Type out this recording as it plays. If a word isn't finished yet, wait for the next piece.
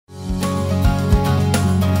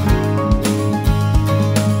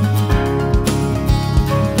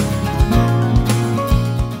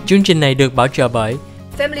Chương trình này được bảo trợ bởi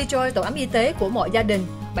Family Joy, tổ ấm y tế của mọi gia đình,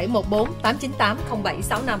 714 898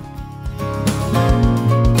 0765.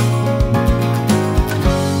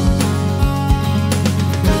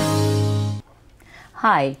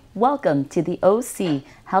 Hi, welcome to the OC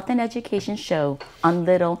Health and Education Show on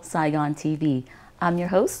Little Saigon TV. I'm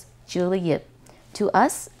your host, Julie Yip. To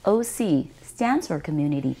us, OC stands for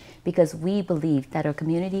community because we believe that our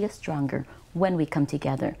community is stronger when we come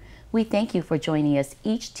together. We thank you for joining us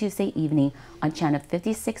each Tuesday evening on channel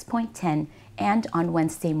 56.10 and on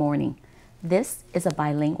Wednesday morning. This is a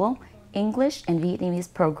bilingual English and Vietnamese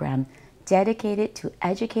program dedicated to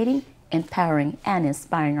educating, empowering, and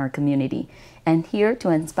inspiring our community. And here to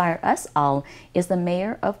inspire us all is the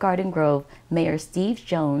Mayor of Garden Grove, Mayor Steve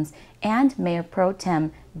Jones, and Mayor Pro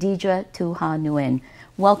Tem Deidre Tu Ha Nguyen.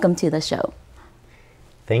 Welcome to the show.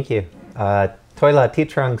 Thank you. Tôi là Thị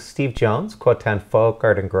trưởng Steve Jones của thành phố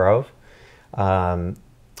Garden Grove. I'm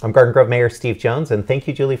Garden Grove Mayor Steve Jones, and thank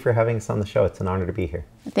you, Julie, for having us on the show. It's an honor to be here.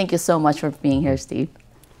 Thank you so much for being here, Steve.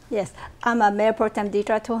 Yes, I'm a Mayor Pro Tem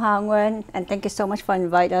Deidre Tu Ha Nguyen, and thank you so much for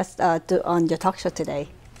inviting us on your talk show today.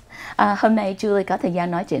 Hôm nay Julie có thời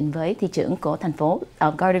gian nói chuyện với thị trưởng của thành phố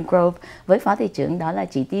Garden Grove, với phó thị trưởng đó là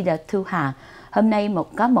chị Deidre Tu Ha. Hôm nay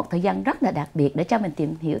có một thời gian rất là đặc biệt để cho mình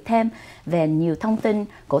tìm hiểu thêm về nhiều thông tin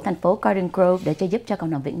của thành phố Garden Grove để giúp cho cộng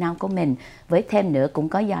đồng Việt Nam của mình. Với thêm nữa cũng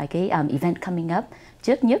có vài cái event coming up.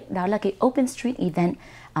 Trước nhất đó là cái Open Street event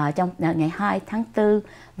trong ngày 2 tháng 4,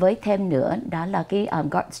 với thêm nữa đó là cái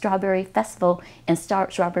Strawberry Festival and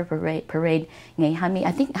Strawberry Parade ngày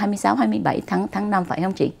 26 27 tháng 5, phải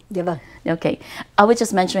không chị? Dạ vâng. Okay. I was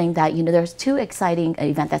just mentioning that, there's two exciting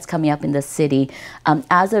events that's coming up in the city.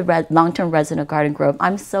 As a long-term resident of Garden Grove,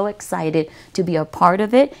 I'm so excited to be a part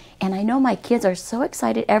of it. And I know my kids are so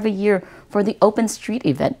excited every year for the Open Street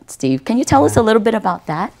event. Steve, can you tell us a little bit about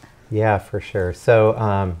that? Yeah, for sure. So,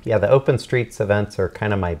 the Open Streets events are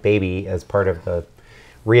kind of my baby as part of the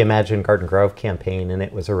Reimagine Garden Grove campaign, and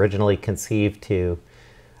it was originally conceived to,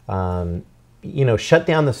 shut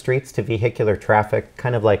down the streets to vehicular traffic,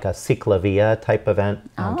 kind of like a ciclavia type event.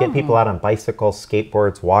 Get people out on bicycles,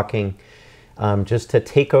 skateboards, walking, just to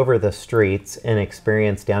take over the streets and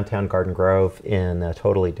experience downtown Garden Grove in a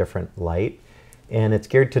totally different light. And it's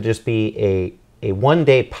geared to just be a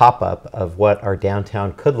one-day pop-up of what our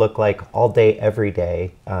downtown could look like all day, every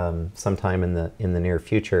day, sometime in the near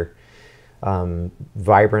future.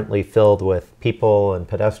 Vibrantly filled with people and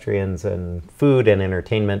pedestrians and food and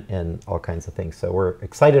entertainment and all kinds of things. So we're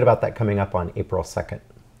excited about that coming up on April 2nd.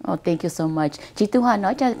 Oh, thank you so much. Chị Tu Hoa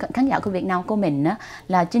nói cho khán giả của Việt Nam của mình á,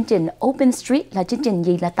 là chương trình Open Street là chương trình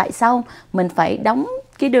gì, là tại sao mình phải đóng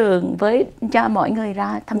cái đường cho mọi người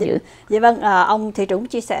ra tham dự? Dạ vâng, ông thị trưởng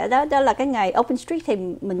chia sẻ đó là cái ngày Open Street thì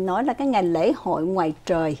mình nói là cái ngày lễ hội ngoài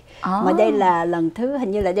trời. Mà đây là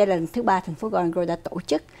hình như là đây là lần thứ 3 thành phố Garden Grove đã tổ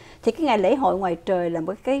chức. Thì cái ngày lễ hội ngoài trời là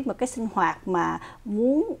một cái sinh hoạt mà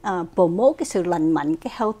muốn promote cái sự lành mạnh,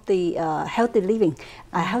 cái healthy living,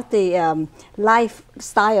 healthy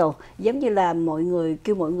lifestyle, giống như là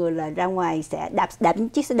kêu mọi người là ra ngoài sẽ đạp những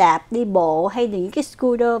chiếc xe đạp, đi bộ hay những cái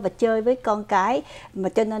scooter và chơi với con cái. Mà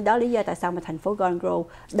cho nên đó lý do tại sao mà thành phố Garden Grove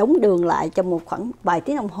đóng đường lại trong một khoảng vài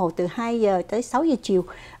tiếng đồng hồ từ 2 giờ tới 6 giờ chiều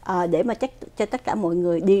để mà cho tất cả mọi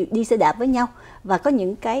người đi xe đạp với nhau, và có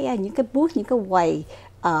những cái booth, những cái quầy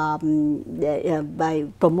by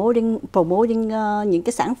promoting những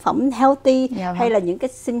cái sản phẩm healthy, hay là những cái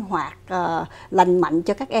sinh hoạt lành mạnh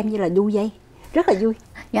cho các em, như là đu dây. Rất là vui.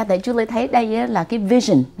 Dạ, tại Julie thấy đây là cái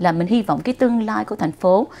vision, là mình hy vọng cái tương lai của thành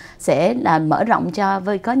phố sẽ là mở rộng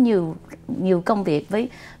có nhiều công việc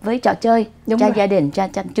với trò chơi cho gia đình. Cho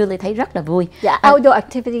Julie thấy rất là vui. Dạ, outdoor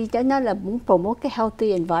activity cho nó là muốn promote cái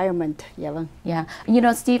healthy environment. Dạ vâng.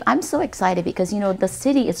 Yeah, Steve, I'm so excited because the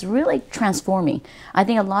city is really transforming. I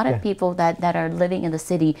think a lot of people that are living in the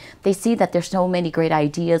city, they see that there's so many great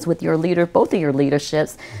ideas with both of your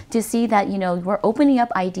leaderships, to see that we're opening up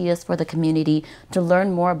ideas for the community to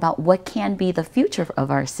learn more about what can be the future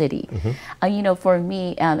of our city. For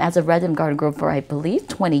me, as a resident of Garden Grove for, I believe,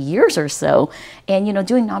 20 years or so, and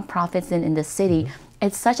doing nonprofits in the city,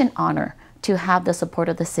 it's such an honor to have the support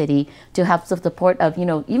of the city, to have the support of,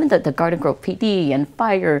 even the Garden Grove PD and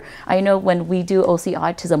fire. I know when we do OC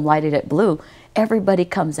Autism Lighted at Blue, everybody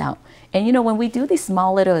comes out. And when we do these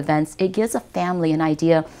small little events, it gives a family an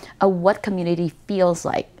idea of what community feels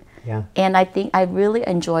like. Yeah. And I think I really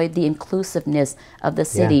enjoyed the inclusiveness of the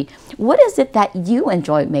city. What is it that you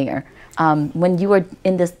enjoy, Mayor, when you were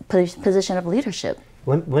in this position of leadership?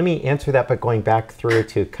 Let me answer that, but going back through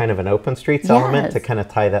to kind of an open streets element to kind of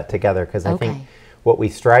tie that together, because I think what we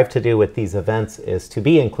strive to do with these events is to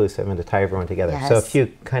be inclusive and to tie everyone together. Yes. So a few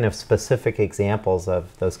kind of specific examples of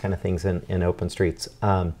those kind of things in open streets.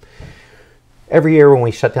 Every year when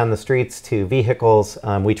we shut down the streets to vehicles,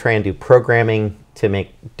 we try and do programming to make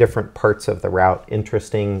different parts of the route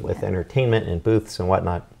interesting with entertainment and booths and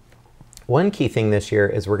whatnot. One key thing this year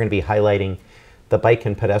is we're going to be highlighting the bike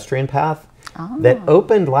and pedestrian path that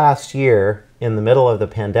opened last year in the middle of the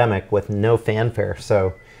pandemic with no fanfare.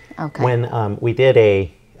 So when we did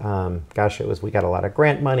we got a lot of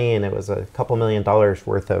grant money, and it was a couple $1 million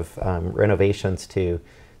worth of renovations to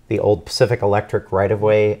the old Pacific Electric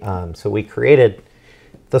right-of-way. So we created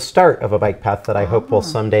the start of a bike path that I hope will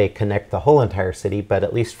someday connect the whole entire city, but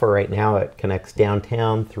at least for right now, it connects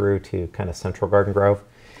downtown through to kind of Central Garden Grove.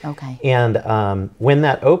 Okay. And when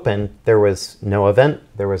that opened, there was no event,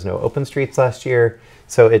 there was no open streets last year.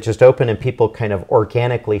 So it just opened and people kind of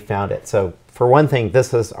organically found it. So for one thing,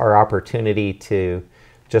 this is our opportunity to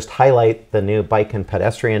just highlight the new bike and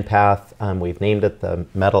pedestrian path. We've named it the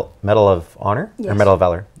Medal of Honor, or Medal of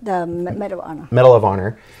Valor? The Medal of Honor. Medal of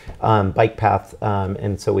Honor bike path.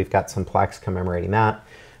 And so we've got some plaques commemorating that.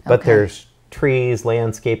 But there's trees,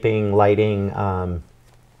 landscaping, lighting,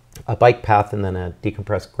 a bike path, and then a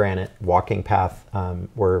decompressed granite walking path.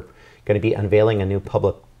 We're going to be unveiling a new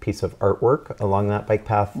public piece of artwork along that bike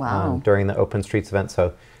path during the Open Streets event.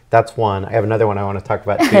 So that's one. I have another one I want to talk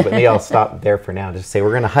about too, but maybe I'll stop there for now. Just say we're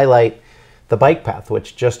going to highlight the bike path,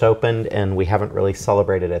 which just opened, and we haven't really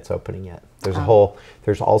celebrated its opening yet. There's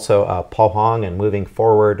there's also Paul Hong, and moving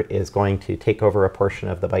forward is going to take over a portion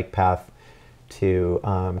of the bike path to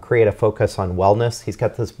create a focus on wellness. He's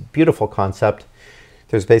got this beautiful concept.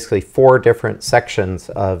 There's basically 4 different sections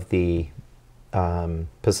of the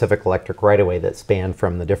Pacific Electric right-of-way that span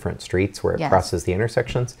from the different streets where it crosses the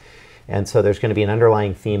intersections. And so there's going to be an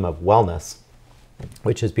underlying theme of wellness,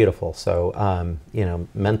 which is beautiful. So, you know,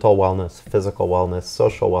 mental wellness, physical wellness,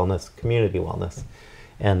 social wellness, community wellness.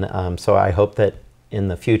 And so I hope that in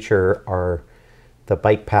the future, the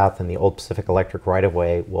bike path and the old Pacific Electric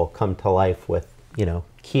right-of-way will come to life with, you know,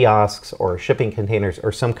 kiosks or shipping containers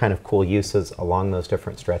or some kind of cool uses along those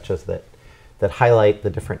different stretches that highlight the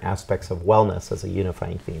different aspects of wellness as a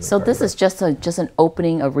unifying theme. So this is just an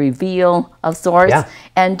opening, a reveal of sorts,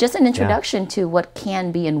 and just an introduction to what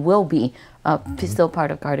can be and will be still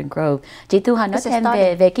part of Garden Grove. Chị Thu Hà nói thêm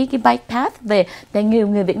về cái bike path, về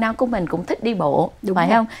người Việt Nam của mình cũng thích đi bộ, phải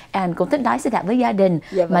không? And cũng thích lái xe đạp với gia đình.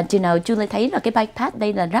 Mà Julie thấy là cái bike path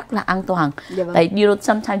đây là rất là an toàn. Tại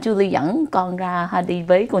sometimes Julie dẫn con ra đi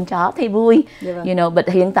với con chó thấy vui, you know, but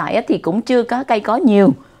hiện tại thì cũng chưa có cây có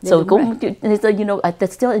nhiều. So cũng, so you know, it's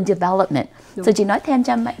still in development. So chị nói thêm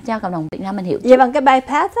cho cộng đồng Việt Nam mình hiểu. Dạ vâng, cái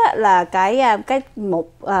bypass là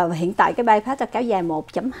hiện tại cái bypass là kéo dài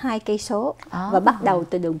 1.2 cây số và bắt đầu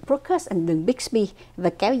từ đường Brookhurst and đường Bixby và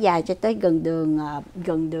kéo dài cho tới gần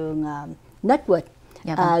đường Northwood,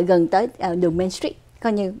 gần tới đường Main Street,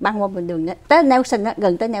 coi như băng qua một đường tới Nelson đó,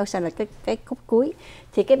 gần tới Nelson là cái khúc cuối.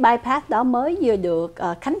 Thì cái bypass đó mới vừa được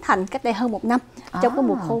khánh thành cách đây hơn 1 năm trong cái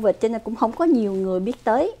mùa Covid, cho nên cũng không có nhiều người biết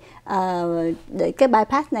tới để cái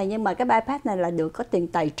bypass này. Nhưng mà cái bypass này là được có tiền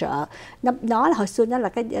tài trợ. Nó là hồi xưa nó là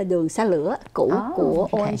cái đường xe lửa cũ của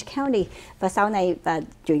Orange County và sau này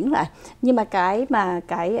chuyển lại. Nhưng mà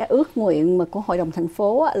cái ước nguyện mà của hội đồng thành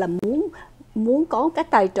phố là muốn có cái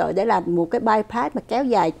tài trợ để làm một cái bypass mà kéo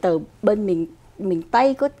dài từ bên miền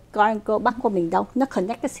Tây của Bắc qua miền Đông, nó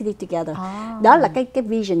connect the city together. Đó là cái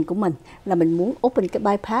vision của mình, là mình muốn open cái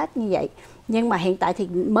bypass như vậy. Nhưng mà hiện tại thì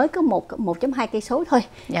mới có 1.2 cây số thôi.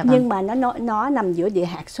 Nhưng mà nó nằm giữa địa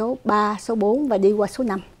hạt số 3, số 4 và đi qua số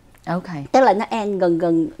 5. Tức là nó end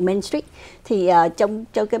gần Main Street. Thì trong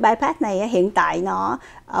cái bypass này hiện tại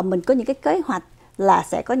mình có những cái kế hoạch là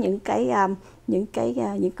sẽ có những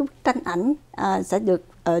bức tranh ảnh sẽ được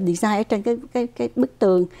design ở trên cái bức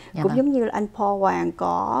tường, cũng giống như là anh Paul Hoàng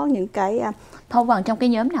có những cái Paul Hoàng trong cái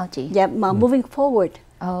nhóm nào chị? Dạ, mà Moving Forward.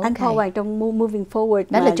 Anh Paul Hoàng trong Moving Forward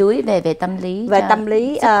đó là chú ý về tâm lý, về tâm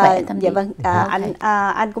lý, sức khỏe, tâm lý. Dạ vâng,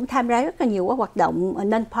 anh cũng tham gia rất là nhiều các hoạt động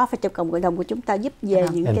non-profit trong cộng đồng của chúng ta, giúp về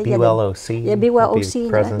những cái gia đình.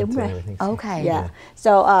 BYOC nữa, đúng rồi. Dạ.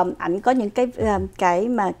 So anh có những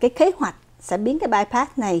cái kế hoạch sẽ biến cái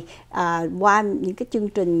bypass này qua những cái chương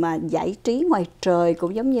trình mà giải trí ngoài trời,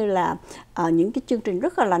 cũng giống như là những cái chương trình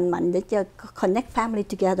rất là lành mạnh để cho connect family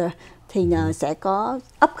together. Thì sẽ có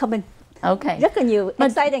upcoming Okay. Rất là nhiều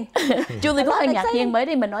exciting. Julie có hơi ngạc nhiên mấy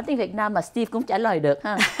đi mình nói tiếng Việt Nam mà Steve cũng trả lời được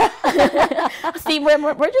ha. Steve,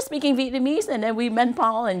 we're just speaking Vietnamese and then we meant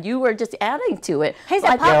Paul and you were just adding to it. He's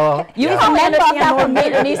a you yeah. don't understand more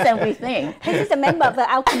Vietnamese than we think. He's a member of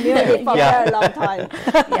our community for a very long time.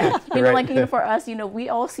 Yeah, you know, like for us, we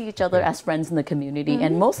all see each other as friends in the community,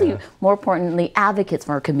 and mostly, more importantly, advocates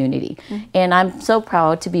for our community. And I'm so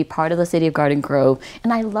proud to be part of the city of Garden Grove,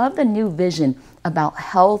 and I love the new vision about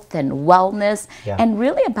health and wellness, and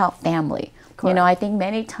really about family. You know, I think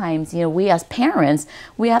many times, we as parents,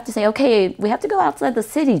 we have to say, okay, we have to go outside the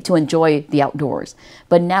city to enjoy the outdoors.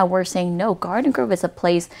 But now we're saying, no, Garden Grove is a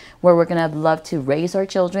place where we're going to love to raise our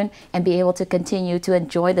children and be able to continue to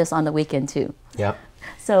enjoy this on the weekend too. Yeah.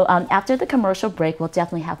 So after the commercial break, we'll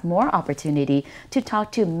definitely have more opportunity to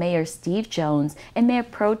talk to Mayor Steve Jones and Mayor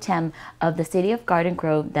Pro Tem of the City of Garden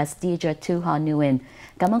Grove, that's Deidre Tu Ho Nguyen.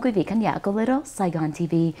 Cảm ơn quý vị khán giả của Little Saigon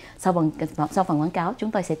TV. Sau phần quảng cáo,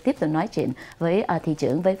 chúng tôi sẽ tiếp tục nói chuyện với thị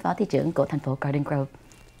trưởng, với phó thị trưởng của thành phố Garden Grove.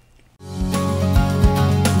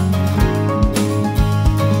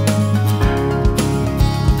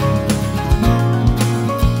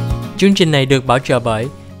 Chương trình này được bảo trợ bởi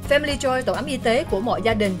Family Joy, tổ ấm y tế của mọi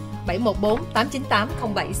gia đình, 714 898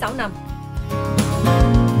 0765.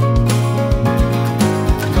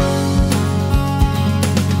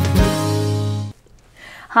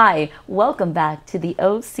 Hi, welcome back to the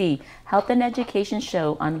OC Health and Education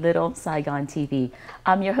Show on Little Saigon TV.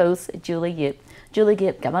 I'm your host, Julie Yip. Julie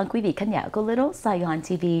Yip, cảm ơn quý vị khán giả của Little Saigon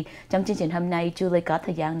TV. Trong chương trình hôm nay, Julie có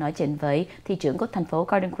thời gian nói chuyện với thị trưởng của thành phố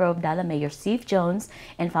Garden Grove, đó là Mayor Steve Jones,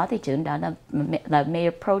 và phó thị trưởng đó là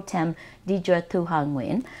Mayor Pro Tem Deidre Tu Ho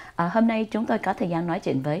Nguyen. Hôm nay chúng tôi có thời gian nói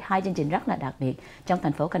chuyện với hai chương trình rất là đặc biệt trong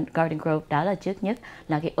thành phố Garden Grove. Đó là trước nhất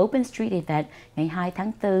là cái Open Street Event ngày 2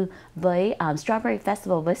 tháng 4 với Strawberry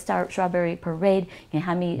Festival với Strawberry Parade ngày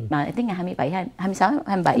 27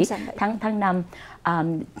 tháng 5.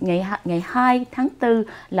 Ngày 2 tháng 4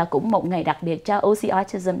 là cũng một ngày đặc biệt cho OC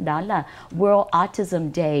Autism, đó là World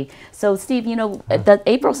Autism Day. So Steve, the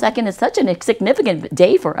April 2nd is such a significant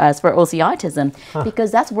day for us for OC Autism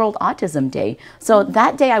because that's World Autism Day. So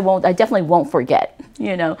that day I definitely won't forget,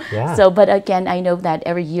 Yeah. So, but again, I know that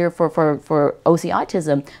every year for OC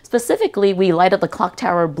Autism, specifically, we light up the clock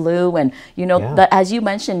tower blue, and as you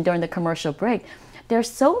mentioned during the commercial break, there's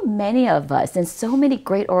so many of us and so many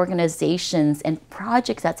great organizations and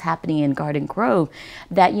projects that's happening in Garden Grove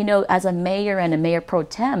that, as a mayor and a mayor pro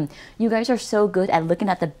tem, you guys are so good at looking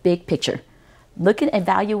at the big picture,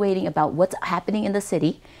 evaluating about what's happening in the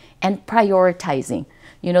city and prioritizing.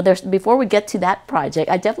 Before we get to that project,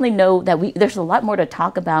 I definitely know that there's a lot more to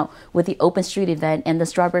talk about with the Open Street event and the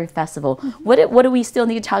Strawberry Festival. What do we still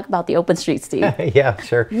need to talk about the Open Street, Steve? Yeah,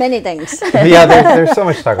 sure. Many things. Yeah, there's so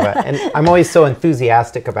much to talk about. And I'm always so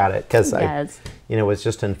enthusiastic about it because I was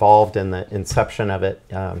just involved in the inception of it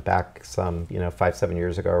back some, 5-7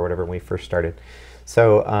 years ago or whatever when we first started.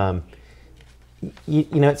 So,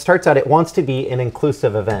 it starts out, it wants to be an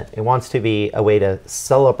inclusive event. It wants to be a way to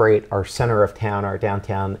celebrate our center of town, our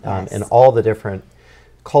downtown, and all the different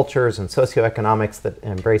cultures and socioeconomics that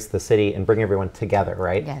embrace the city and bring everyone together,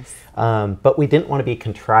 right? Yes. But we didn't want to be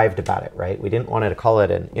contrived about it, right? We didn't want to call it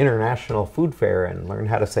an international food fair and learn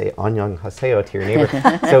how to say annyeonghaseyo to your neighbor.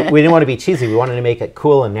 So we didn't want to be cheesy. We wanted to make it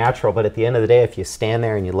cool and natural. But at the end of the day, if you stand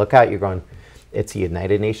there and you look out, you're going, it's a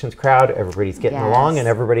United Nations crowd. Everybody's getting along and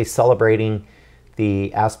everybody's celebrating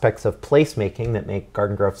the aspects of placemaking that make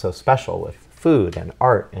Garden Grove so special, with food and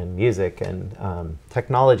art and music and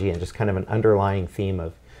technology and just kind of an underlying theme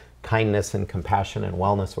of kindness and compassion and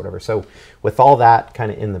wellness, whatever. So with all that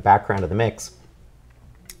kind of in the background of the mix,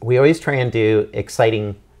 we always try and do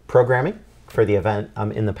exciting programming for the event.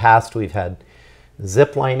 In the past, we've had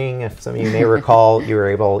zip lining. If some of you may recall, you were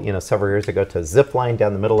able, several years ago to zip line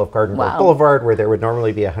down the middle of Garden Grove Boulevard, where there would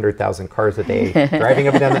normally be 100,000 cars a day driving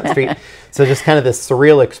up and down that street. So just kind of this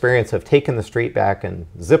surreal experience of taking the street back and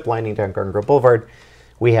zip lining down Garden Grove Boulevard.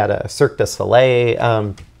 We had a Cirque du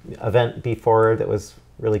Soleil event before that was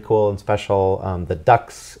really cool and special. The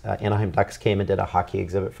Ducks, Anaheim Ducks came and did a hockey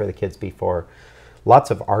exhibit for the kids before.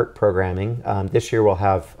 Lots of art programming. This year we'll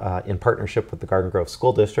have, in partnership with the Garden Grove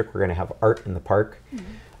School District, we're going to have art in the park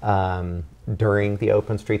during the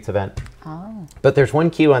Open Streets event. Oh. But there's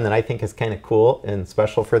one key one that I think is kind of cool and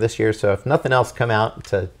special for this year. So if nothing else, come out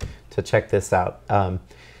to check this out.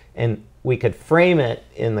 And we could frame it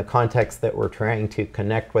in the context that we're trying to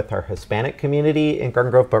connect with our Hispanic community in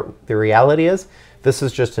Garden Grove. But the reality is, this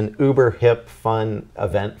is just an uber hip, fun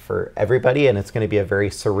event for everybody, and it's going to be a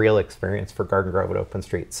very surreal experience for Garden Grove at Open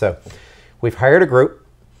Street. So we've hired a group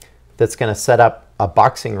that's going to set up a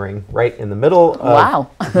boxing ring right in the middle of Wow.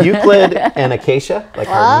 Euclid and Acacia, like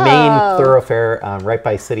our main thoroughfare right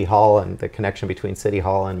by City Hall and the connection between City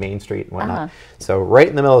Hall and Main Street and whatnot. So right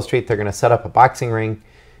in the middle of the street, they're going to set up a boxing ring,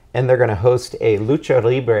 and they're going to host a lucha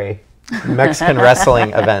libre Mexican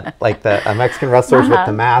wrestling event, like the Mexican wrestlers with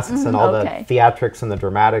the masks and all the theatrics and the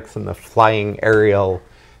dramatics and the flying aerial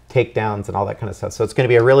takedowns and all that kind of stuff. So it's going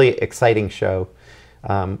to be a really exciting show.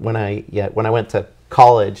 When I went to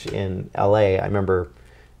college in LA, I remember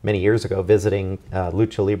many years ago visiting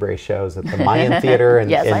lucha libre shows at the Mayan Theater in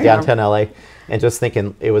downtown LA, and just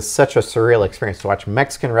thinking it was such a surreal experience to watch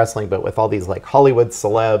Mexican wrestling, but with all these like Hollywood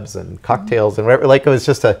celebs and cocktails and whatever. Like, it was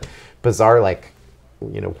just a bizarre, like,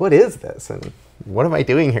 you know, what is this and what am I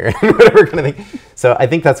doing here? Whatever kind of thing. So I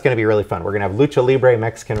think that's going to be really fun. We're going to have lucha libre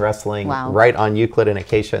Mexican wrestling right on Euclid and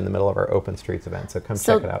Acacia in the middle of our Open Streets event. So come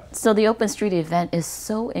check it out. So the Open Street event is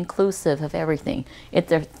so inclusive of everything.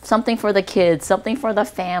 There's something for the kids, something for the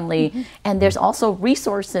family, and there's also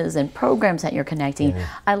resources and programs that you're connecting.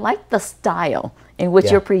 I like the style in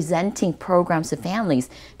which you're presenting programs to families,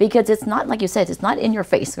 because it's not, like you said, it's not in your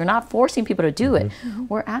face. We're not forcing people to do it.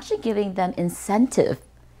 We're actually giving them incentive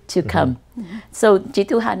to come. So chị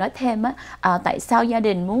Thu Hà nói thêm tại sao gia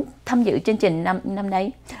đình muốn tham dự chương trình năm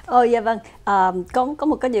nay? Dạ vâng, có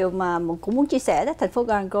một cái điều mà cũng muốn chia sẻ đó, thành phố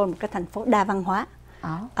Garden Grove một cái thành phố đa văn hóa.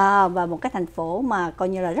 Và một cái thành phố mà coi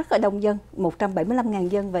như là rất là đông dân, 175.000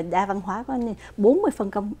 dân, và đa văn hóa, có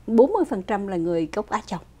 40% là người gốc Á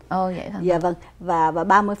Châu. Vậy thôi. Dạ vâng, và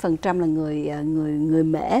 30% là người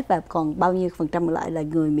Mễ, và còn bao nhiêu phần trăm lại là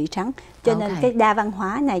người Mỹ trắng. Cho nên cái đa văn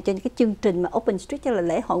hóa này, trên cái chương trình mà Open Street, tức là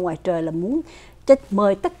lễ hội ngoài trời, là muốn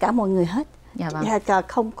mời tất cả mọi người hết. Dạ vâng.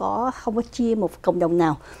 Không có chia một cộng đồng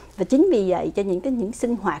nào. Và chính vì vậy cho những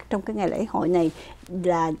sinh hoạt trong cái ngày lễ hội này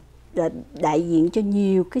là đại diện cho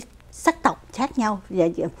nhiều cái sắc tộc khác nhau.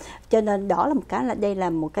 Cho nên đó là đây là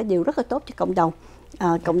một cái điều rất là tốt cho cộng đồng.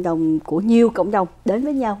 Cộng đồng của nhiều cộng đồng đến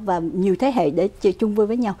với nhau và nhiều thế hệ để chơi chung vui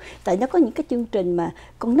với nhau. Tại nó có những cái chương trình mà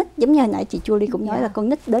con nít, giống như hồi nãy chị Julie cũng nói là con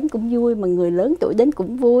nít đến cũng vui, mà người lớn tuổi đến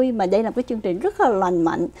cũng vui, mà đây là cái chương trình rất là lành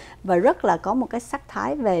mạnh và rất là có một cái sắc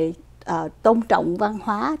thái về tôn trọng văn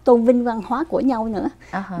hóa, tôn vinh văn hóa của nhau nữa.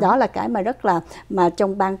 Đó là cái mà rất là, mà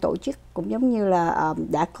trong ban tổ chức cũng giống như là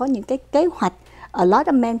đã có những cái kế hoạch, a lot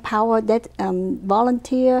of manpower that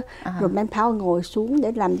volunteer, rồi manpower ngồi xuống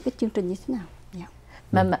để làm những cái chương trình như thế nào.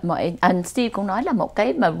 Mà anh Steve cũng nói là một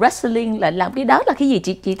cái mà wrestling là làm cái đó là cái gì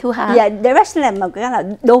chị Thu Hà? Dạ, the wrestling là một cái là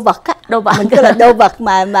đô vật á. Đô vật. Mình cứ là đô vật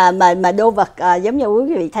mà đô vật giống như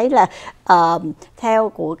quý vị thấy là theo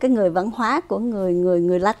của cái người văn hóa của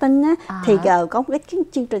người Latin á, thì có cái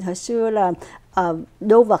chương trình hồi xưa là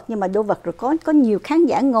đô vật, nhưng mà đô vật rồi có nhiều khán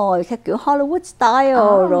giả ngồi theo kiểu Hollywood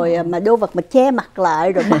style, rồi mà đô vật mà che mặt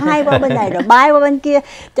lại rồi bay qua bên này rồi bay qua bên kia,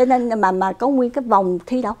 cho nên mà có nguyên cái vòng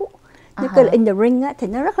thi đấu. In the ring á, thì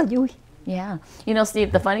nó rất là vui. Yeah. You know,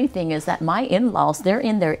 Steve, the funny thing is that my in-laws, they're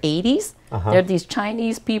in their 80s. They're these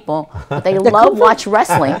Chinese people, but they love watch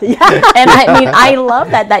wrestling. And I mean, I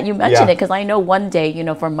love that you mentioned it, because I know one day, you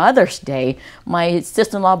know, for Mother's Day, my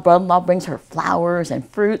sister-in-law, brother-in-law brings her flowers and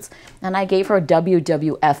fruits, and I gave her a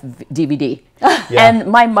WWF DVD. And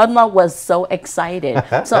my mother-in-law was so excited.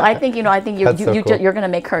 So I think, you know, you're going to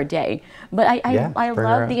make her day. But I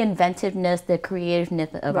love the inventiveness, the creativeness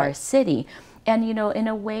of our city. And, you know, in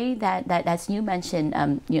a way that as you mentioned,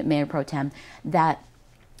 Mayor Pro Tem, that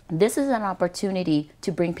this is an opportunity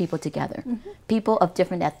to bring people together, people of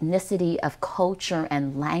different ethnicity, of culture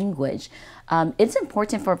and language. It's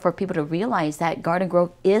important for people to realize that Garden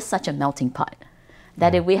Grove is such a melting pot.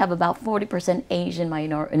 That if we have about 40% Asian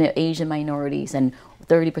minorities and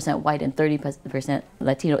 30% white and 30%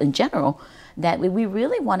 Latino in general, that we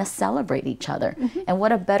really want to celebrate each other. And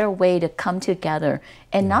what a better way to come together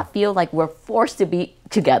and not feel like we're forced to be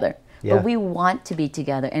together. But we want to be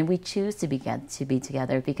together, and we choose to be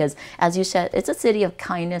together, because, as you said, it's a city of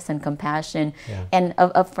kindness and compassion and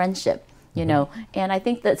of friendship. You know, and I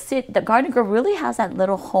think that Garden Grove really has that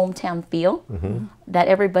little hometown feel that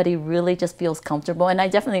everybody really just feels comfortable. And I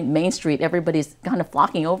definitely, Main Street, everybody's kind of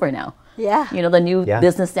flocking over now. Yeah. You know, the new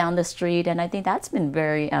business down the street. And I think that's been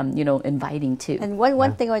very, you know, inviting too. And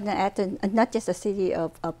one thing I want to add, to, not just a city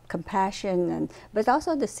of compassion, but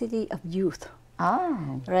also the city of youth.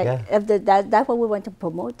 Right. That's what we want to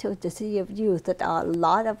promote to the city of youth. That a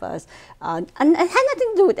lot of us, and it has nothing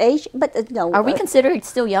to do with age, but no. Are we considered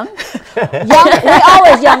still young? Young. We're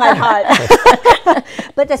always young at heart.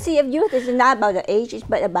 But the city of youth is not about the age,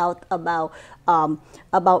 but about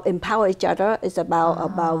empower each other. It's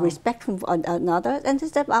about respect from another, and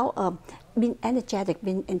it's about being energetic,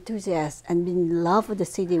 being enthusiastic, and being in love with the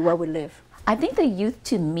city where we live. I think the youth,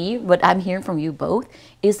 to me, what I'm hearing from you both,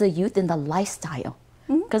 is the youth in the lifestyle.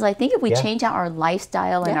 Because I think if we change out our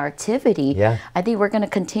lifestyle and our activity, I think we're going to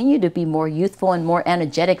continue to be more youthful and more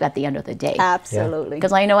energetic at the end of the day. Absolutely.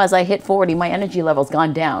 Because I know as I hit 40, my energy level's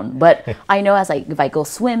gone down. But I know if I go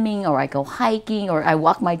swimming or I go hiking or I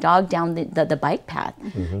walk my dog down the bike path,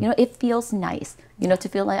 you know, it feels nice. You know, to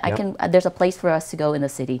feel like there's a place for us to go in the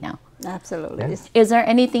city now. Absolutely. Yeah. Is there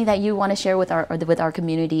anything that you want to share with our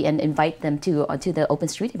community and invite them to the Open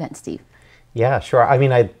Street event, Steve? Yeah, sure. I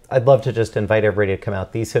mean, I'd love to just invite everybody to come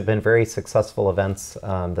out. These have been very successful events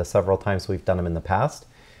the several times we've done them in the past.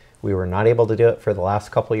 We were not able to do it for the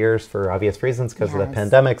last couple of years for obvious reasons because of the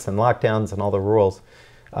pandemics and lockdowns and all the rules.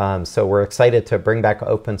 So we're excited to bring back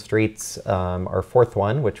Open Streets, our fourth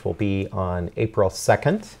one, which will be on April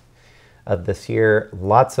 2nd of this year.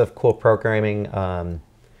 Lots of cool programming.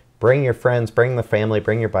 Bring your friends, bring the family,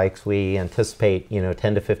 bring your bikes. We anticipate,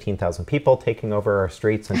 10 to 15,000 people taking over our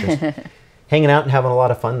streets and just hanging out and having a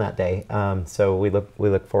lot of fun that day. So we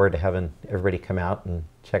look forward to having everybody come out and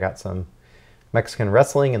check out some Mexican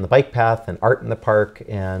wrestling in the bike path and art in the park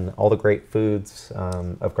and all the great foods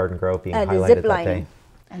of Garden Grove being highlighted that day.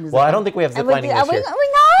 Well, I don't think we have zip lining this year.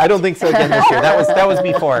 I don't think so again this year. That was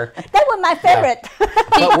before. That was my favorite.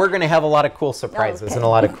 But we're going to have a lot of cool surprises and a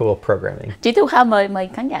lot of cool programming. Chị Thu Hà mời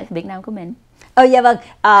khán giả Việt Nam của mình. Dạ vâng,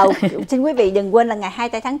 xin quý vị đừng quên là ngày 2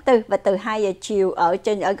 tháng 4 và từ 2 giờ chiều ở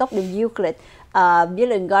góc đường Euclid với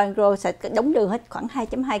đường Garden Grove sẽ đóng đường hết khoảng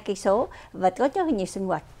 2,2 cây số và có rất nhiều sinh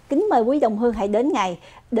hoạt. Kính mời quý đồng hương hãy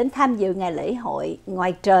đến tham dự ngày lễ hội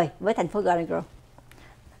ngoài trời với thành phố Garden Grove.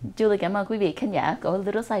 Julie cảm ơn quý vị khán giả của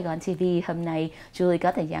Little Saigon TV. Hôm nay Julie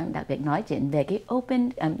có thời gian đặc biệt nói chuyện về cái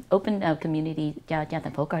open community cho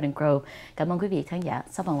thành phố Garden Grove. Cảm ơn quý vị khán giả.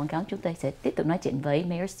 Sau phần quảng cáo chúng tôi sẽ tiếp tục nói chuyện với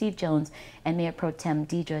Mayor Steve Jones and Mayor Pro Tem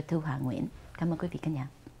Deirdre Thu Hà Nguyễn. Cảm ơn quý vị khán giả.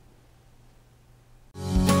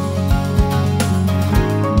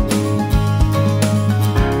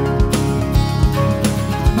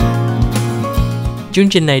 Chương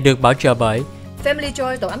trình này được bảo trợ bởi Family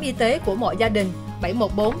Joy, tổ ấm y tế của mọi gia đình,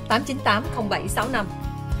 714 898 0765.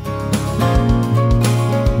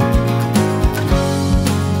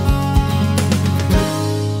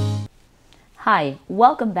 Hi,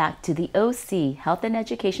 welcome back to the OC Health and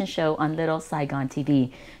Education Show on Little Saigon TV.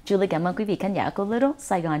 Julie cảm ơn quý vị khán giả của Little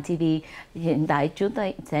Saigon TV. Hiện tại chúng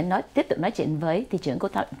tôi sẽ tiếp tục nói chuyện với thị trưởng của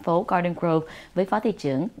thành phố Garden Grove, với phó thị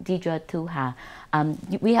trưởng Deirdre Thu Hà.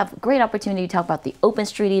 We have great opportunity to talk about the Open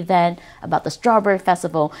Street event, about the Strawberry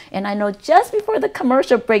Festival, and I know just before the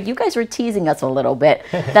commercial break, you guys were teasing us a little bit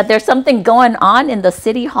that there's something going on in the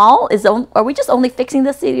City Hall. Are we just only fixing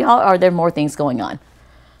the City Hall, or are there more things going on?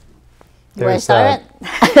 There's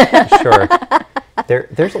sure.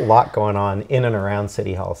 There's a lot going on in and around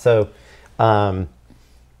City Hall. So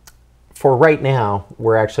for right now,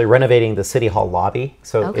 we're actually renovating the City Hall lobby.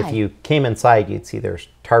 So if you came inside, you'd see there's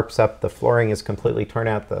tarps up. The flooring is completely torn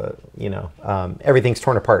out. Everything's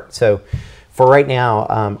torn apart. So for right now,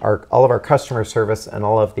 all of our customer service and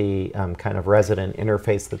all of the kind of resident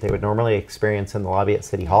interface that they would normally experience in the lobby at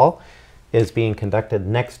City Hall is being conducted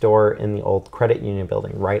next door in the old credit union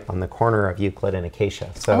building, right on the corner of Euclid and Acacia.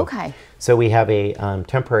 So we have a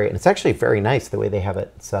temporary, and it's actually very nice the way they have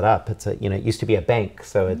it set up. It's it used to be a bank,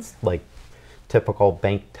 so it's like typical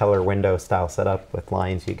bank teller window style setup with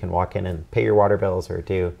lines. You can walk in and pay your water bills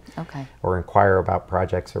or inquire about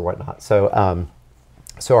projects or whatnot.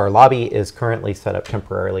 So our lobby is currently set up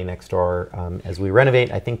temporarily next door as we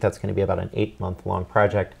renovate. I think that's going to be about an 8-month-long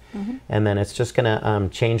project. And then it's just going to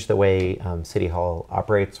change the way City Hall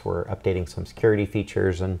operates. We're updating some security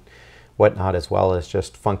features and whatnot, as well as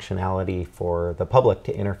just functionality for the public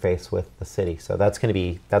to interface with the city. So that's going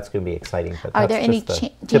to be exciting. But are there any just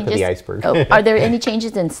the tip of the iceberg. Are there any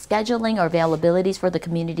changes in scheduling or availabilities for the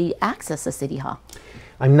community to access the City Hall?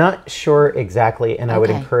 I'm not sure exactly, and I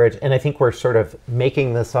would encourage, and I think we're sort of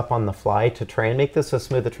making this up on the fly to try and make this as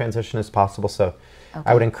smooth a transition as possible. So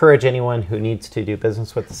I would encourage anyone who needs to do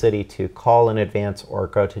business with the city to call in advance or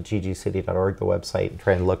go to ggcity.org, the website, and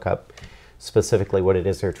try and look up specifically what it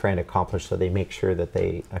is they're trying to accomplish so they make sure that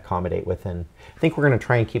they accommodate within. I think we're going to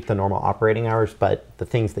try and keep the normal operating hours, but the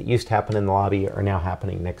things that used to happen in the lobby are now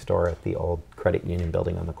happening next door at the old credit union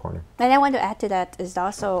building on the corner. And I want to add to that is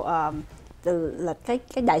also là cái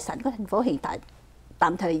đại sảnh của thành phố hiện tại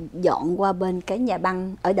tạm thời dọn qua bên cái nhà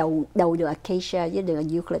băng ở đầu đường Acacia với đường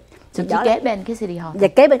Euclid. Thì đó kế bên cái City Hall. Dạ,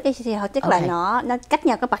 kế bên cái City Hall, tức là nó cách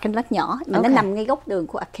nhau cái parking lot nhỏ mà nó nằm ngay góc đường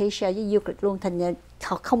của Acacia với Euclid luôn, thành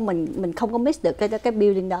mình không có miss được cái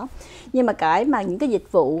building đó. Nhưng mà những cái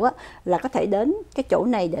dịch vụ á, là có thể đến cái chỗ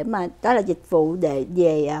này để mà đó là dịch vụ để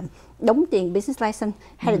về đóng tiền business license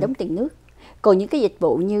hay là đóng tiền nước. Còn những cái dịch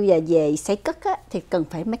vụ như là về xây cất á, thì cần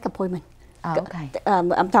phải make appointment. Okay.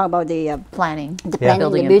 I'm talking about the Planning. the planning, Building the and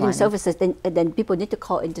building planning. services. Then people need to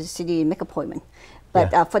call into the city and make appointment. But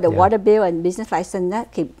for the Yeah. water bill and business license á,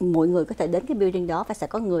 thì mọi người có thể đến cái building đó và sẽ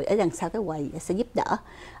có người ở đằng sau cái quầy sẽ giúp đỡ.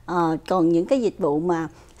 Còn những cái dịch vụ mà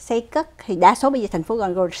xây cất thì đa số bây giờ thành phố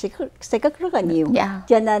Gòn Gồ xây cất rất là nhiều.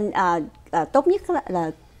 Cho nên tốt nhất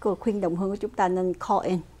là cô khuyên đồng hương của chúng ta nên call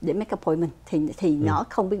in để make appointment thì nó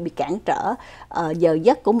không bị cản trở giờ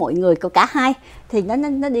giấc của mọi người, của cả hai thì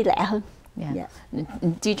nó đi lẹ hơn. Yeah.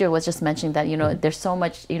 Teacher was just mentioning that, you know, there's so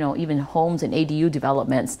much, you know, even homes and ADU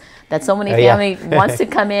developments that so many family wants to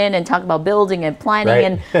come in and talk about building and planning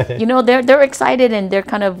and, you know, they're excited and they're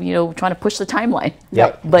kind of, you know, trying to push the timeline.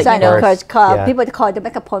 But so, you know, because people call to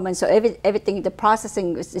make appointments, so everything, the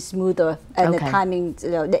processing is smoother and the timing,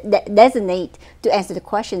 you know, designate to answer the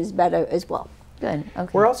questions better as well. Good. Okay.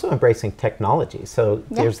 We're also embracing technology. So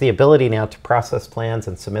there's the ability now to process plans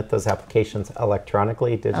and submit those applications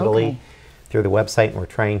electronically, digitally. Through the website, and we're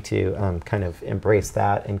trying to kind of embrace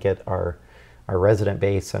that and get our resident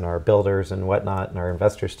base and our builders and whatnot and our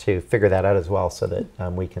investors to figure that out as well, so that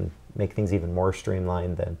we can make things even more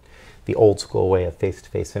streamlined than the old school way of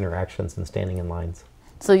face-to-face interactions and standing in lines.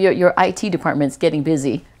 So your IT department's getting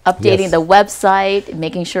busy, updating the website,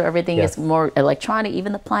 making sure everything is more electronic,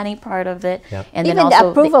 even the planning part of it, and even then the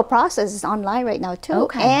also approval process is online right now too.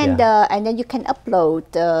 Okay. And then you can upload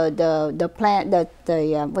the plan, the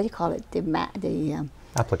what do you call it, the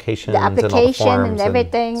application and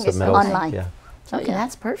everything is online. So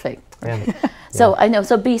that's perfect. So I know.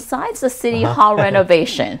 So besides the city hall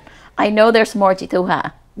renovation, I know there's more,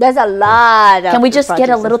 Chituha. There's a lot of. Can we just get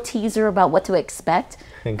a little teaser about what to expect?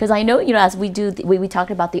 Because I know, you know, as we do, we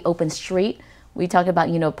talked about the open street. We talked about,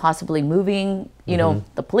 you know, possibly moving, you know,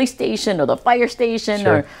 the police station or the fire station,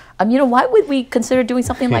 or, you know, why would we consider doing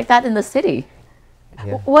something like that in the city?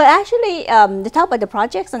 Well, actually, to talk about the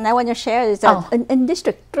projects, and I want to share is that in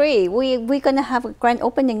District 3, we're going to have a grand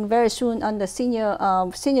opening very soon on the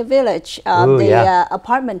senior village,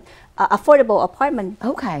 apartment. Affordable apartment.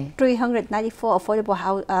 Okay. 394 affordable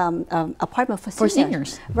house apartment for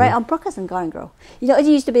seniors. Right on Brooklyn and Garden Grove. You know, it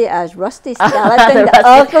used to be a rusty skeleton, the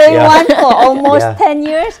ugly one for almost 10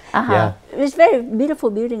 years. It's very beautiful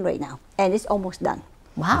building right now, and it's almost done.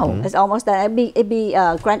 Wow. It's almost done. It'll be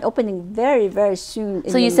grand opening very, very soon.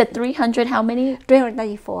 So you said 300, how many?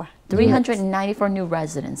 394. 394 new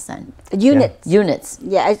residents then. Units. Units.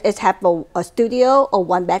 Yeah, it's have a studio or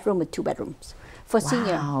 1 bedroom with 2 bedrooms. For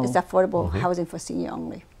senior, it's affordable housing for senior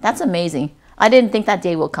only. That's amazing. I didn't think that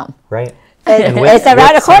day will come. Right. It's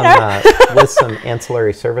around the corner. With some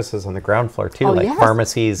ancillary services on the ground floor too, like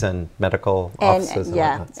pharmacies and medical offices.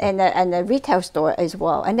 And a retail store as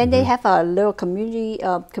well. And then they have a little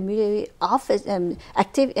community office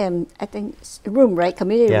active I think room, right?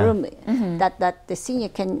 Community room that the senior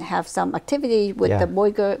can have some activity with the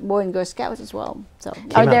boy and girl scouts as well. So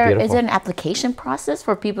is there an application process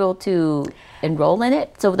for people to enroll in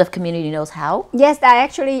it so the community knows how? Yes,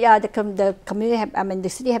 actually the community the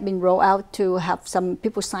city have been rolled out to have some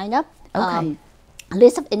people sign up. Okay.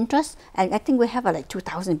 List of interest, and I think we have like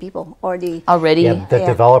 2,000 people already. Yeah, the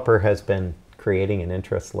developer has been creating an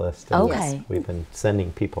interest list. And Okay. we've been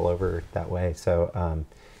sending people over that way. So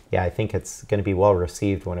I think it's going to be well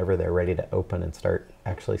received whenever they're ready to open and start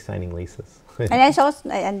actually signing leases.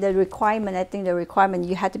 And the requirement, I think the requirement,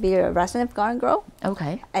 you have to be a resident of Garden Grove.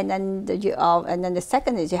 Okay. And then the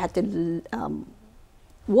second is you have to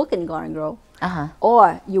work in Garden Grove,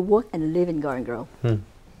 or you work and live in Garden Grove.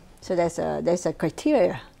 So there's a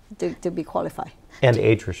criteria to be qualified. And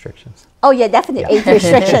age restrictions. Oh yeah, definitely age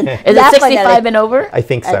restriction. Is it 65 and over? I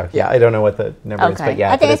think so. I don't know what the number is, but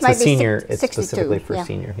I think it's a senior. 62. It's specifically for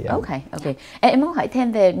senior. Okay. Em muốn hỏi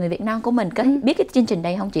thêm về người Việt Nam của mình, có biết cái chương trình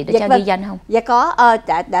đây không chị, để cho ghi danh không? Dạ có,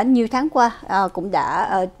 đã nhiều tháng qua cũng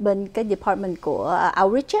đã bên cái department của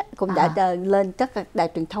Outreach cũng đã lên tất cả đài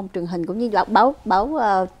truyền thông, truyền hình cũng như là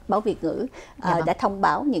báo Việt ngữ đã thông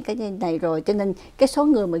báo những cái này rồi, cho nên cái số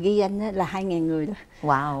người mà ghi danh là 2.000 người đó.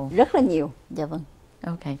 Wow. Rất là nhiều. Dạ vâng.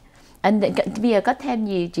 Okay. And bây giờ có thêm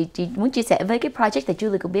gì chị muốn chia sẻ với cái project that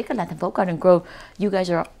Julie cũng biết là thành phố Garden Grove, you guys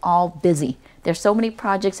are all busy. There's so many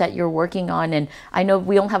projects that you're working on, and I know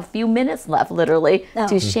we only have a few minutes left, literally,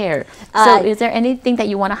 to share. So, is there anything that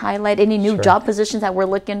you want to highlight? Any new job positions that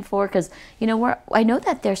we're looking for? Because you know, I know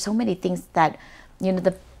that there's so many things that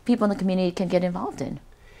the people in the community can get involved in.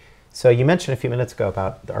 So you mentioned a few minutes ago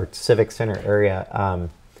about our civic center area,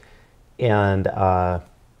 and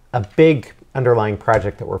a big underlying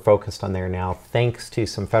project that we're focused on there now, thanks to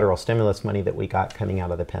some federal stimulus money that we got coming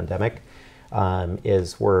out of the pandemic,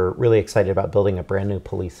 is we're really excited about building a brand new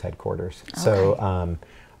police headquarters. Okay. So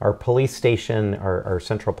our police station, our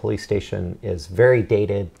central police station, is very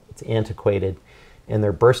dated, it's antiquated, and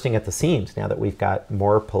they're bursting at the seams now that we've got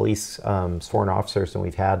more police sworn officers than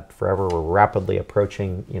we've had forever. We're rapidly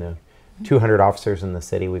approaching, 200 officers in the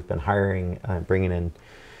city. We've been hiring, bringing in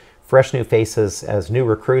fresh new faces as new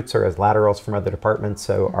recruits or as laterals from other departments.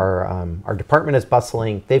 So our department is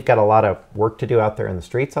bustling. They've got a lot of work to do out there in the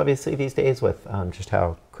streets, obviously, these days, with just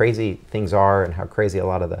how crazy things are and how crazy a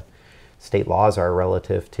lot of the state laws are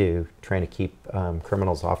relative to trying to keep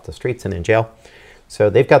criminals off the streets and in jail. So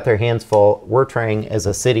they've got their hands full. We're trying as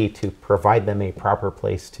a city to provide them a proper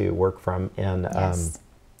place to work from. And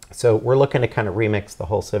so we're looking to kind of remix the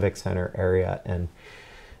whole Civic Center area and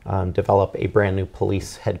develop a brand new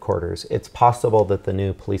police headquarters. It's possible that the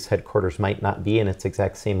new police headquarters might not be in its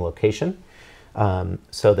exact same location,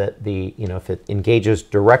 so that if it engages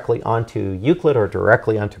directly onto Euclid or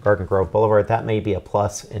directly onto Garden Grove Boulevard, that may be a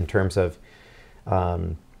plus in terms of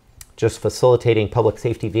just facilitating public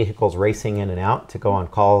safety vehicles racing in and out to go on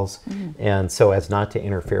calls, and so as not to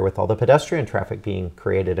interfere with all the pedestrian traffic being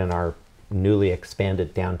created in our newly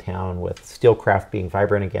expanded downtown, with Steelcraft being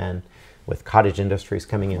vibrant again, with cottage industries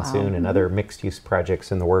coming in soon, and other mixed-use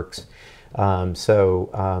projects in the works.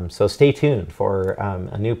 So stay tuned for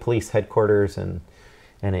a new police headquarters and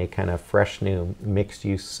a kind of fresh new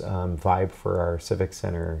mixed-use vibe for our Civic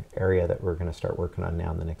Center area that we're going to start working on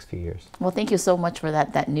now in the next few years. Well, thank you so much for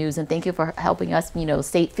that news, and thank you for helping us,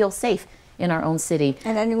 feel safe in our own city.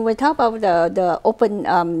 And then when we talk about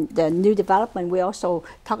the new development, we also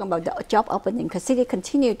talking about the job opening, because city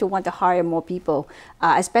continue to want to hire more people,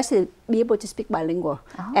 especially be able to speak bilingual.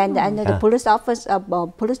 And the police office,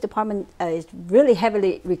 police department is really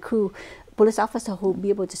heavily recruit police officer who be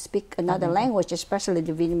able to speak another language, especially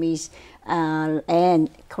the Vietnamese and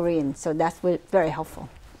Korean. So that's very helpful.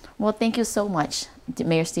 Well, thank you so much,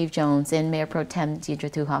 Mayor Steve Jones and Mayor Pro Tem Deirdre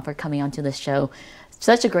Tuha, for coming onto the show.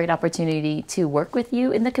 Such a great opportunity to work with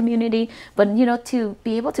you in the community, but to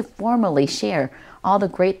be able to formally share all the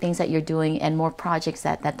great things that you're doing and more projects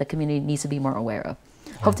that the community needs to be more aware of.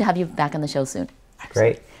 Hope to have you back on the show soon.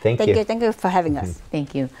 Great, thank you. Thank you for having us.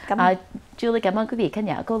 Thank you. Julie cảm ơn quý vị khán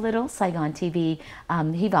giả của Little Saigon TV.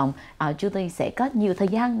 Hy vọng Julie sẽ có nhiều thời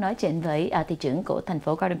gian nói chuyện với thị trưởng của thành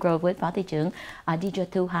phố Garden Grove, với phó thị trưởng Deirdre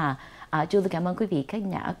Tuha. Julie cảm ơn quý vị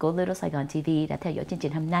khán giả của Little Saigon TV đã theo dõi chương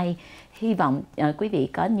trình hôm nay. Hy vọng quý vị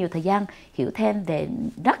có nhiều thời gian hiểu thêm về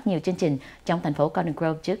rất nhiều chương trình trong thành phố Garden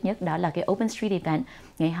Grove. Trước nhất đó là cái Open Street Event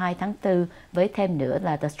ngày 2 tháng 4, với thêm nữa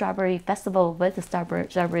là The Strawberry Festival với The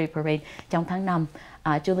Strawberry Parade trong tháng 5.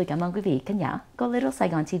 Julie cảm ơn quý vị khán giả của Little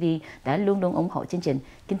Saigon TV đã luôn luôn ủng hộ chương trình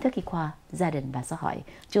Kiến Thức Y Khoa, Gia Đình và Xã Hội.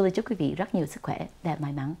 Julie chúc quý vị rất nhiều sức khỏe và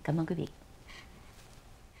may mắn. Cảm ơn quý vị.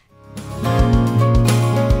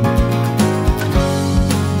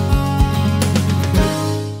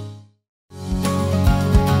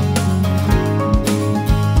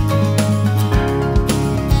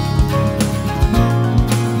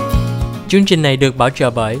 Chương trình này được bảo trợ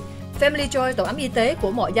bởi Family Joy, tổ ấm y tế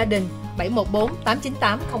của mọi gia đình, 714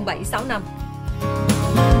 898 0765.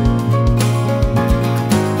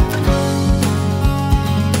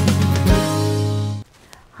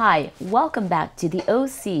 Hi, welcome back to the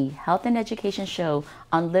OC Health and Education Show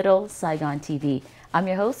on Little Saigon TV. I'm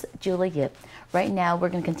your host, Julie Yip. Right now, we're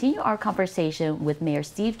going to continue our conversation with Mayor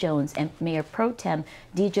Steve Jones and Mayor Pro Tem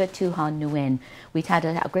Deirdre Tuha Nguyen. We've had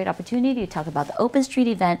a great opportunity to talk about the Open Street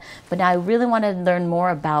event, but now I really want to learn more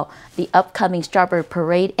about the upcoming Strawberry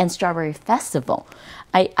Parade and Strawberry Festival.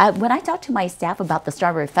 When I talk to my staff about the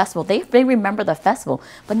Strawberry Festival, they remember the festival,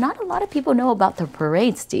 but not a lot of people know about the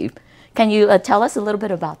parade, Steve. Can you tell us a little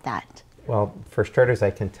bit about that? Well, for starters,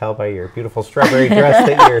 I can tell by your beautiful strawberry dress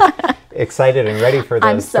that you're excited and ready for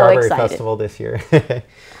the Strawberry Festival this year.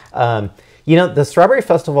 The Strawberry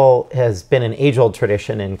Festival has been an age-old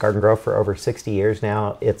tradition in Garden Grove for over 60 years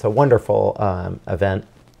now. It's a wonderful event.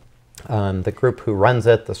 The group who runs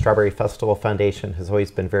it, the Strawberry Festival Foundation, has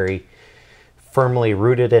always been very firmly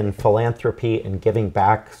rooted in philanthropy and giving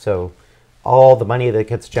back. So all the money that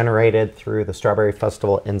gets generated through the Strawberry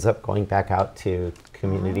Festival ends up going back out to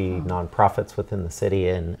community nonprofits within the city,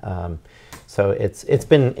 and so it's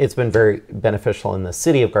been very beneficial. And the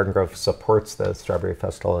city of Garden Grove supports the Strawberry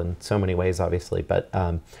Festival in so many ways, obviously. But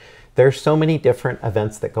there's so many different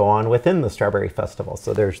events that go on within the Strawberry Festival.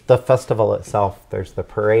 So there's the festival itself. There's the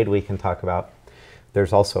parade we can talk about.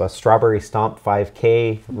 There's also a Strawberry Stomp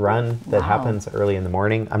 5K run that happens early in the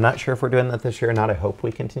morning. I'm not sure if we're doing that this year or not. I hope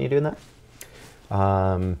we continue doing that.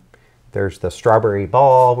 There's the Strawberry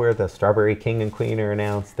Ball where the Strawberry King and Queen are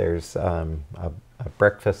announced. There's a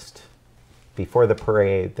breakfast before the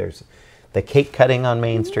parade. There's the cake cutting on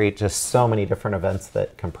Main Street, just so many different events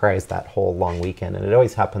that comprise that whole long weekend. And it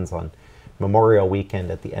always happens on Memorial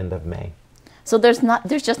Weekend at the end of May. So there's not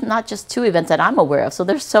just 2 events that I'm aware of. So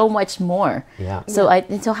there's so much more. Yeah.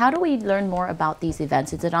 So how do we learn more about these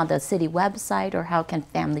events? Is it on the city website, or how can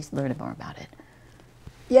families learn more about it?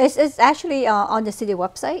 Yes, it's actually on the city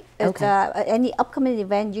website. Okay. Any upcoming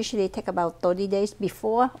event usually take about 30 days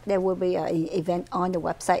before. There will be an event on the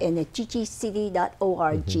website and the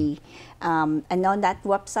ggcity.org. And on that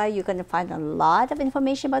website, you're going to find a lot of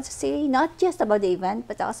information about the city, not just about the event,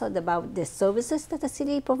 but also about the services that the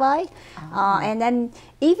city provide. And then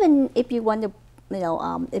even if you want to,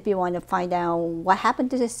 if you want to find out what happened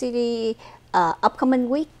to the city upcoming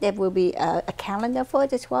week, there will be a calendar for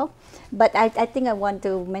it as well. But I think I want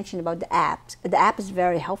to mention about the app. The app is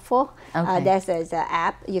very helpful. Okay. There's an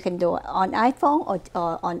app you can do it on iPhone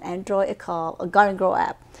or on Android. It's called a Garden Grow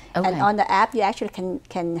app. Okay. And on the app, you actually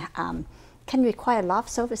can require a lot of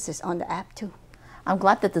services on the app too. I'm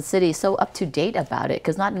glad that the city is so up to date about it,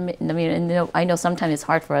 because I know sometimes it's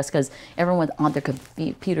hard for us because everyone's on their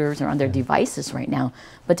computers or on their devices right now.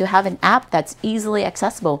 But to have an app that's easily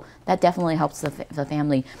accessible, that definitely helps the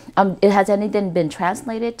family. Has anything been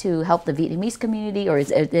translated to help the Vietnamese community, or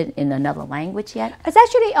is it in another language yet? It's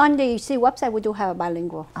actually on the city website. We do have a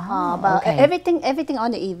bilingual. But okay. everything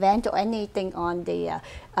on the event or anything on the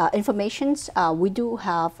informations, we do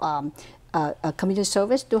have. A community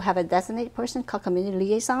service do have a designated person called community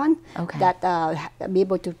liaison that be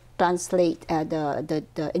able to translate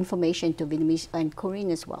the information to Vietnamese and Korean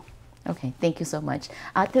as well. Okay, thank you so much.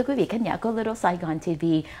 Thưa quý vị khán giả của Little Saigon TV,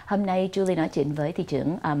 hôm nay Julie nói chuyện với thị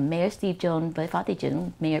trưởng Mayor Steve Jones với Phó thị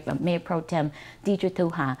trưởng Mayor Pro Tem Deirdre Thu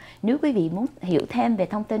Hà. Nếu quý vị muốn hiểu thêm về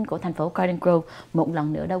thông tin của thành phố Garden Grove, một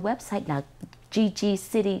lần nữa đó website là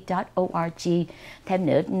ggcity.org. Thêm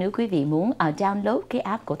nữa, nếu quý vị muốn download cái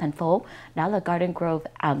app của thành phố, đó là Garden Grove,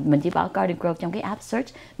 mình chỉ bỏ Garden Grove trong cái app search,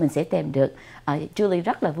 mình sẽ tìm được. Julie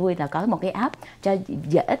rất là vui là có một cái app cho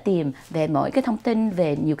dễ tìm về mỗi cái thông tin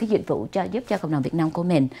về nhiều cái dịch vụ giúp cho cộng đồng Việt Nam của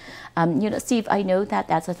mình. Steve, I know that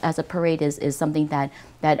as a parade is something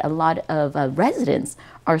that a lot of residents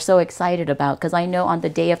are so excited about, because I know on the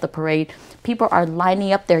day of the parade, people are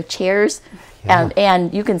lining up their chairs.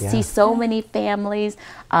 And you can see so many families.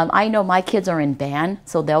 I know my kids are in band,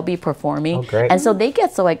 so they'll be performing. Oh, great. And so they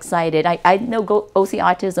get so excited. I know OC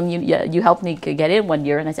Autism, you helped me get in one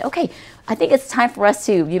year, and I said, okay, I think it's time for us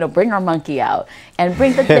to, bring our monkey out and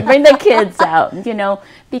bring the kids out,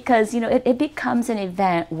 because, it becomes an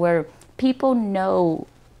event where people know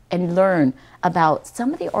and learn about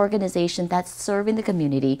some of the organizations that's serving the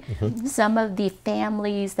community, some of the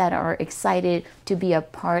families that are excited to be a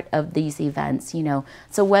part of these events,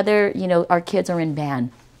 So whether, our kids are in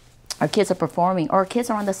band, our kids are performing, or our kids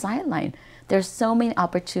are on the sideline, there's so many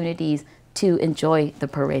opportunities to enjoy the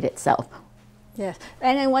parade itself. Yes,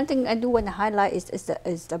 and then one thing I do want to highlight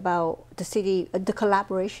is about the city, the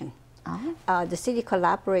collaboration. The city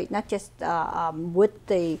collaborate not just with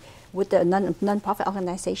the non-profit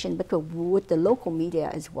organization, but with the local media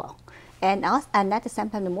as well. And at the same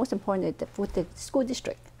time, the most important is with the school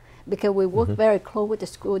district, because we work very close with the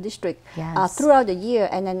school district throughout the year,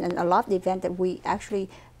 and then a lot of the events that we actually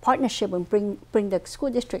partnership and bring the school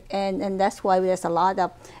district, and that's why there's a lot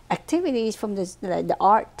of activities from the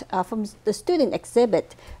art, from the student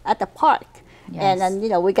exhibit at the park. Yes. And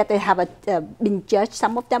then, we get to have been judged,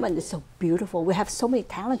 some of them, and it's so beautiful. We have so many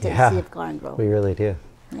talents in the city of Garden Grove. We really do.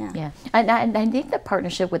 Yeah. And I think the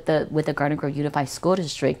partnership with the Garden Grove Unified School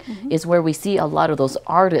District is where we see a lot of those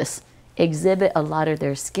artists exhibit a lot of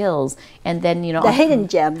their skills, and then the hidden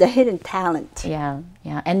gem, the hidden talent. Yeah,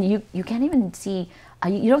 and you can't even see,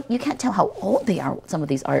 you can't tell how old they are. Some of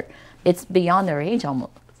these art, it's beyond their age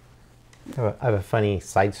almost. I have a funny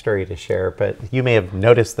side story to share, but you may have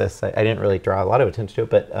noticed this. I didn't really draw a lot of attention to it,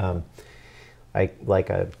 but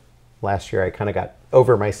last year I kind of got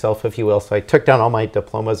over myself, if you will. So I took down all my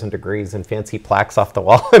diplomas and degrees and fancy plaques off the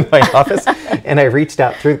wall in my office, and I reached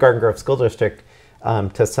out through the Garden Grove School District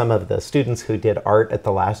to some of the students who did art at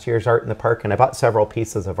the last year's Art in the Park, and I bought several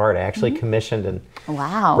pieces of art. I actually commissioned and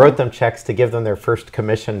wrote them checks to give them their first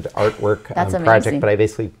commissioned artwork project, but I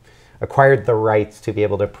basically acquired the rights to be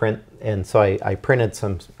able to print, and so I printed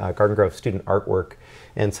some Garden Grove student artwork.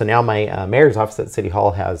 And so now my mayor's office at City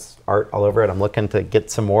Hall has art all over it. I'm looking to get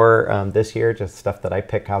some more this year, just stuff that I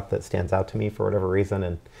pick out that stands out to me for whatever reason,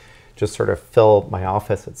 and just sort of fill my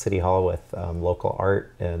office at City Hall with local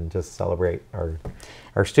art and just celebrate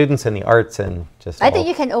our students in the arts and just. I think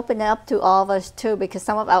you can open it up to all of us too, because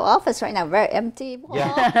some of our office right now are very empty.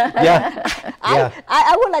 Yeah.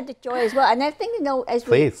 I would like to join as well, and I think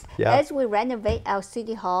as we renovate our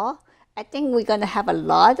City Hall, I think we're going to have a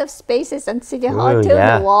lot of spaces in City Hall too.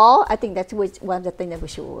 The wall. I think that's one of the things that we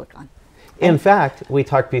should work on. In fact, we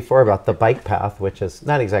talked before about the bike path, which is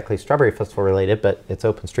not exactly Strawberry Festival related, but it's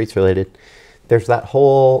Open Streets related. There's that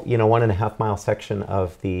whole, 1.5 mile section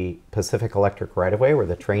of the Pacific Electric right-of-way where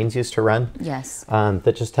the trains used to run. Yes.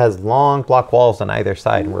 That just has long block walls on either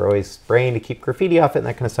side, and we're always spraying to keep graffiti off it and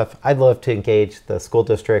that kind of stuff. I'd love to engage the school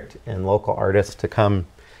district and local artists to come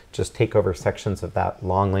just take over sections of that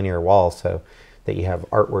long linear wall so that you have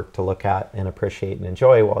artwork to look at and appreciate and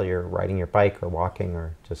enjoy while you're riding your bike or walking or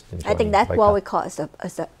just enjoying. I think that's what we call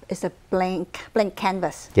it's a blank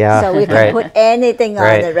canvas. Yeah, so we can put anything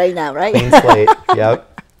on it right now, right? Clean slate.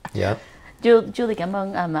 Yep. Julie cảm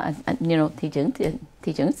ơn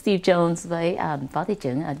thị trưởng Steve Jones với phó thị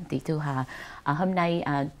trưởng Thị Thu Hà. Hôm nay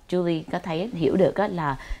Julie có hiểu được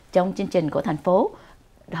là trong chương trình của thành phố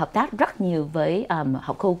hợp tác rất nhiều với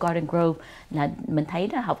học khu Garden Grove, là mình thấy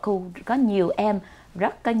là học khu có nhiều em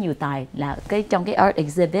rất có nhiều tài là trong cái art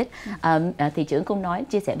exhibit. Thị trưởng cũng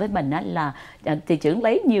chia sẻ với mình là thị trưởng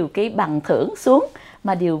lấy nhiều cái bằng thưởng xuống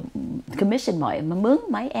mà điều commission mà mướn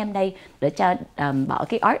mấy em đây để cho bỏ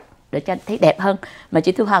cái art để cho thấy đẹp hơn. Mà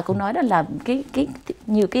chị Thu Hà cũng nói đó là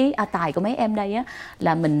nhiều cái tài của mấy em đây á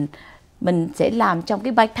là mình sẽ làm trong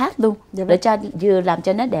cái bike path luôn, để cho vừa làm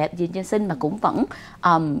cho nó đẹp vừa cho xinh mà cũng vẫn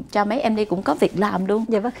cho mấy em đi cũng có việc làm luôn.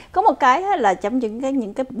 Dạ vâng. Có một cái là trong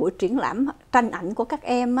những cái buổi triển lãm tranh ảnh của các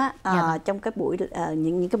em á, trong cái buổi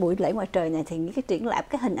những cái buổi lễ ngoài trời này thì những cái triển lãm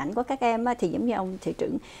cái hình ảnh của các em á, thì giống như ông thị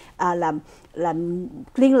trưởng làm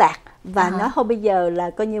liên lạc và nói thôi bây giờ là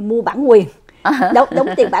coi như mua bản quyền. Đóng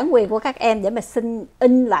tiền bản quyền của các em để mà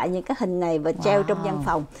in lại những cái hình này và treo trong văn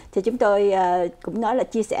phòng. Thì chúng tôi cũng nói là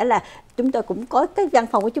chia sẻ là chúng tôi cũng có cái văn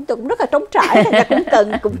phòng của chúng tôi cũng rất là trống trải,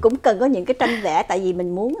 là cũng cần có những cái tranh vẽ, tại vì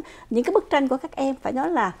mình muốn những cái bức tranh của các em phải nói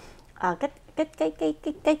là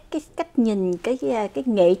cái cách nhìn cái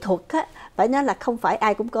nghệ thuật á, phải nói là không phải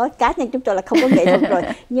ai cũng có, cá nhân chúng tôi là không có nghệ thuật rồi,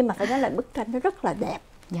 nhưng mà phải nói là bức tranh nó rất là đẹp.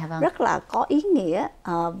 Dạ vâng. Rất là có ý nghĩa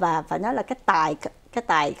và phải nói là cái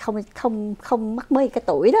tài không mắc mới cái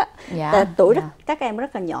tuổi đó. Tuổi các em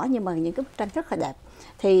rất là nhỏ nhưng mà những cái bức tranh rất là đẹp.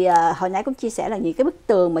 Thì hồi nãy cũng chia sẻ là những cái bức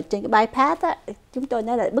tường mà trên cái bypass á, chúng tôi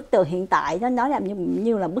nói là bức tường hiện tại nó làm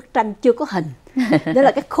như là bức tranh chưa có hình. Đó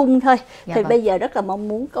là cái khung thôi. Thì bây giờ rất là mong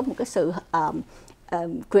muốn có một cái sự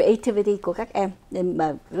creativity của các em để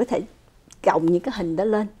mà có thể cộng những cái hình đó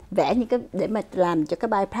lên, vẽ những cái để mà làm cho cái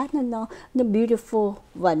bypass nó beautiful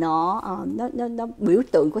và nó biểu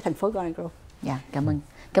tượng của thành phố Garden Grove. Dạ,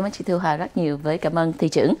 cảm ơn chị Thu Hà rất nhiều, với cảm ơn thị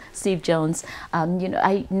trưởng Steve Jones.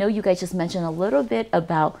 I know you guys just mentioned a little bit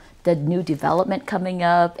about the new development coming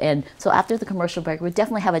up, and so after the commercial break, we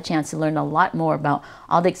definitely have a chance to learn a lot more about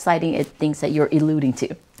all the exciting things that you're alluding to.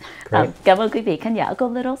 Cảm ơn quý vị khán giả của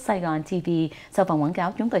Little Saigon TV. Sau phần quảng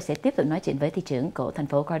cáo, chúng tôi sẽ tiếp tục nói chuyện với thị trưởng của thành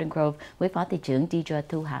phố Garden Grove với phó thị trưởng Thị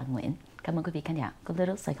Thu Hà Nguyễn. Cảm ơn quý vị khán giả của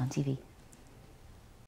Little Saigon TV.